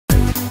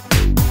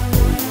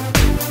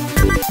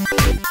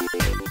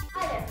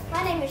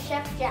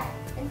Chef Jack,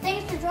 and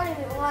thanks for joining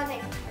me while I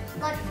make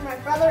lunch for my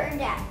brother and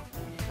dad.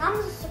 I'm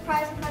just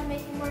surprised I'm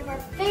making one of our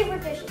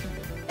favorite dishes,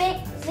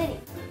 baked ziti.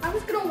 I'm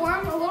just gonna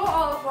warm a little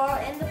olive oil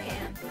in the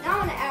pan.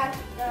 Now I'm gonna add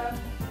the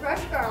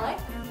crushed garlic.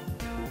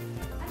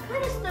 I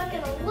kind of snuck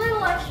in a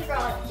little extra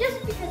garlic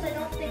just because I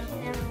don't think you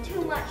can have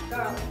too much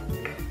garlic.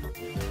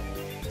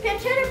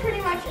 Pancetta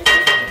pretty much is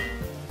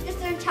just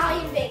an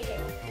Italian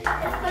bacon,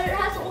 but it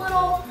has a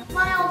little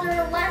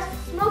milder, less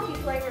smoky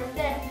flavor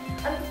than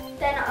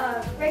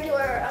a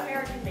regular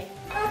American bacon.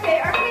 Okay,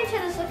 our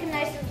pancetta is looking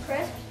nice and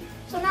crisp,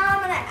 so now I'm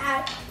going to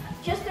add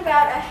just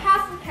about a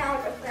half a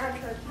pound of ground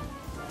turkey,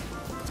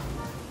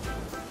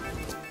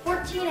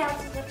 14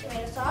 ounces of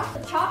tomato sauce,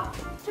 the chopped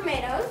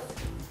tomatoes,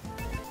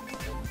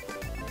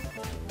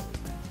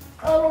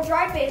 a little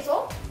dried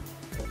basil,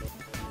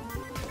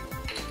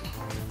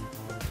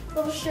 a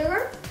little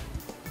sugar,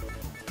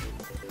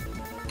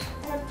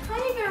 and a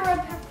tiny bit of red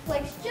pepper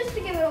flakes just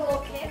to give it a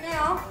little kick.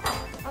 Now,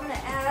 I'm going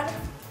to add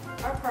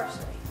our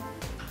parsley.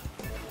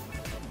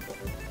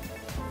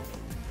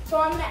 So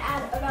I'm going to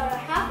add about a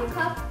half a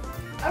cup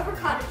of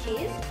ricotta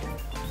cheese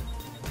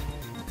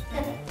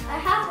and a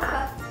half a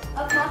cup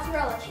of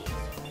mozzarella cheese.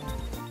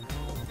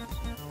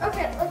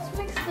 Okay, let's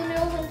mix the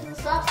noodles into the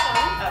sauce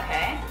line.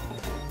 Okay.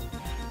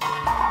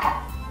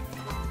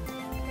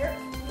 Here,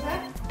 okay.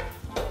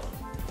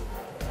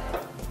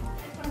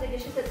 One of the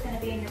dishes that's going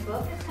to be in your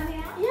book that's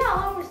coming out? Yeah,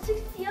 along with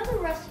 60 other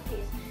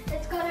recipes.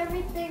 It's got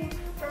everything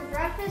from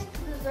breakfast to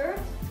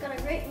desserts. It's got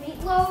a great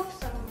meatloaf,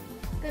 some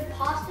good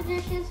pasta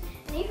dishes,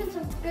 and even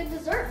some good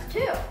desserts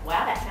too.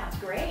 Wow, that sounds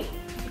great.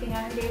 You think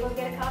I'm going to be able to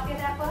get a copy of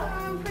that book?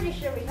 I'm pretty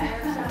sure we can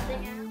learn something.